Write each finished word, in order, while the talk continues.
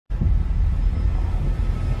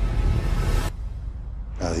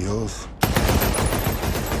Adiós.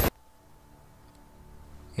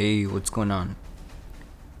 Hey, what's going on?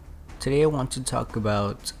 Today I want to talk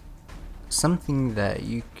about something that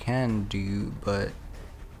you can do, but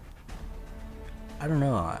I don't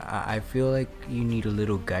know, I feel like you need a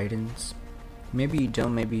little guidance. Maybe you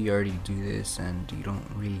don't, maybe you already do this and you don't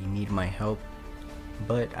really need my help,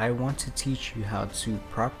 but I want to teach you how to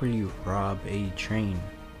properly rob a train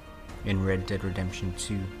in Red Dead Redemption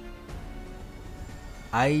 2.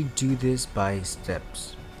 I do this by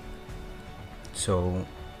steps. So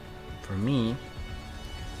for me,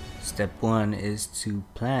 step 1 is to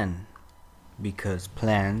plan, because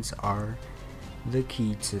plans are the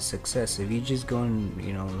key to success. If you just go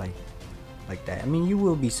and like that, I mean, you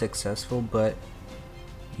will be successful, but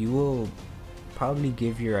you will probably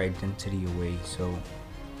give your identity away. So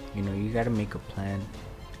you got to make a plan.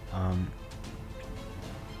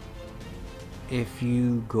 If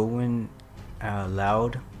you go in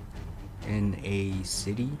loud in a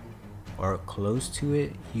city or close to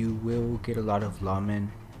it, you will get a lot of lawmen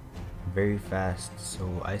very fast.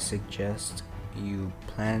 So I suggest you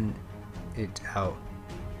plan it out.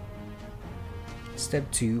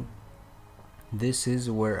 Step 2, this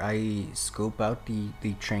is where I scope out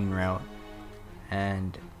the train route,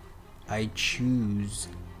 and I choose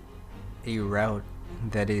a route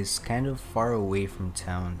that is kind of far away from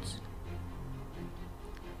towns.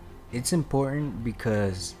 It's important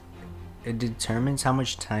because it determines how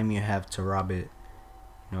much time you have to rob it.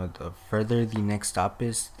 The further the next stop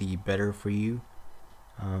is, the better for you.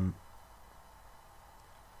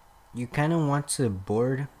 You kind of want to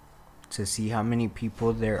board to see how many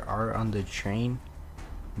people there are on the train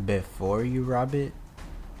before you rob it.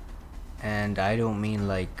 And I don't mean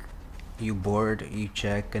like you board, you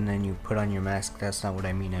check, and then you put on your mask. That's not what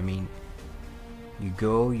I mean. I mean, you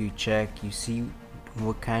go, you check, you see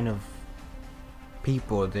what kind of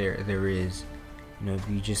people there is. If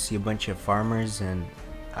you just see a bunch of farmers, and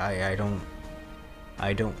I don't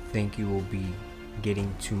think you will be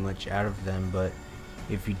getting too much out of them. But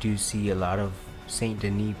if you do see a lot of Saint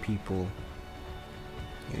Denis people,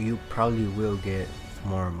 you probably will get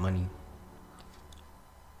more money.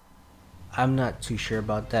 I'm not too sure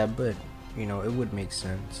about that, but it would make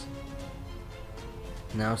sense.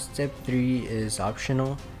 Now step 3 is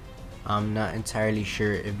optional. I'm not entirely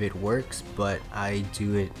sure if it works, but I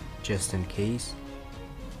do it just in case,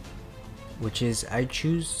 which is I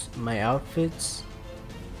choose my outfits.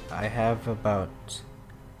 I have about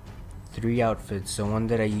 3 outfits: the one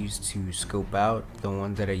that I use to scope out, the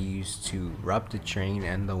one that I use to rob the train,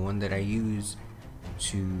 and the one that I use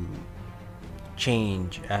to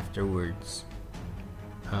change afterwards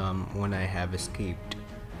when I have escaped.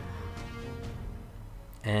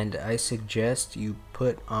 And I suggest you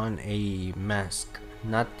put on a mask,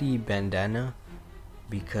 not the bandana,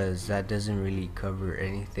 because that doesn't really cover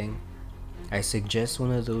anything. I suggest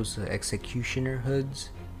one of those executioner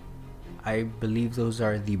hoods. I believe those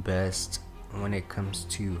are the best when it comes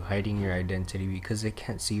to hiding your identity, because they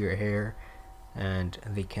can't see your hair and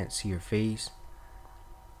they can't see your face.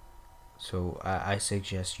 So I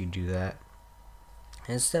suggest you do that.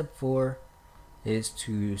 And step 4 is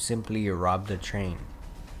to simply rob the train.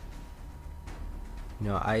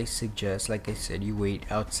 I suggest, like I said, you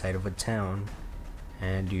wait outside of a town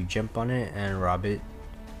and you jump on it and rob it,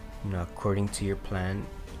 according to your plan.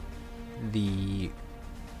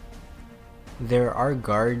 There are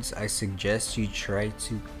guards. I suggest you try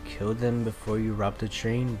to kill them before you rob the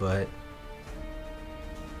train, but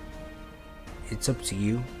it's up to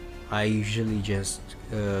you. I usually just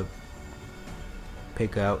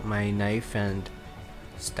pick out my knife and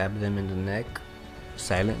stab them in the neck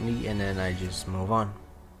silently, and then I just move on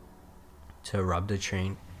to rob the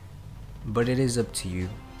train. But it is up to you.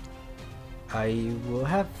 I will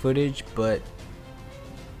have footage, but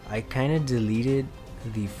I kind of deleted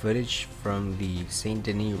the footage from the Saint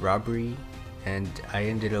Denis robbery, and I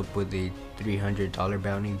ended up with a $300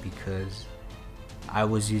 bounty because I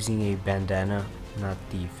was using a bandana, not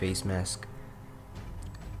the face mask.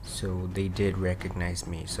 So they did recognize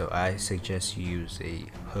me, so I suggest you use a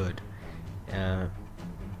hood.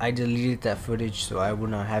 I deleted that footage, so I will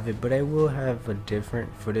not have it, but I will have a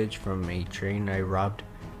different footage from a train I robbed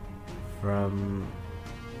from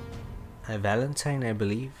a Valentine, I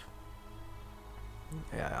believe.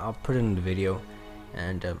 I'll put it in the video,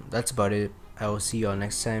 and that's about it. I will see y'all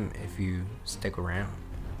next time if you stick around.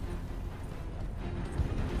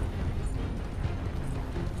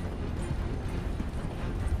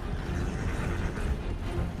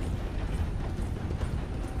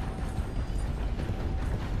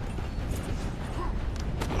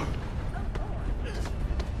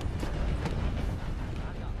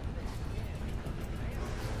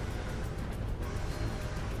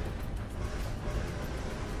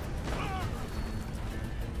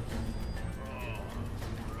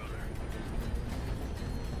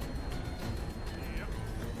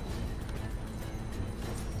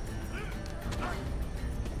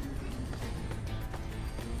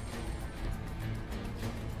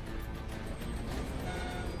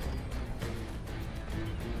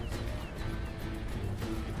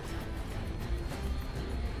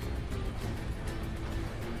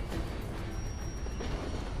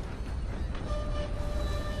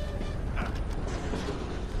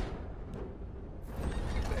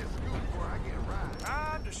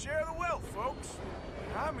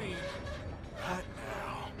 I mean, right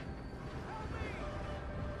now.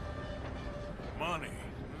 Money,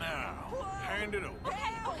 now. Whoa. Hand it over.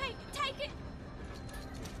 Okay, take it.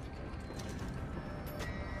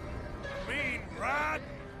 I mean, right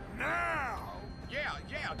now. Yeah,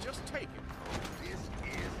 just take it. This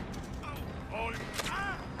is... Oh,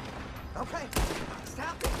 ah! Okay,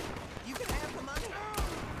 stop it. You can have the money.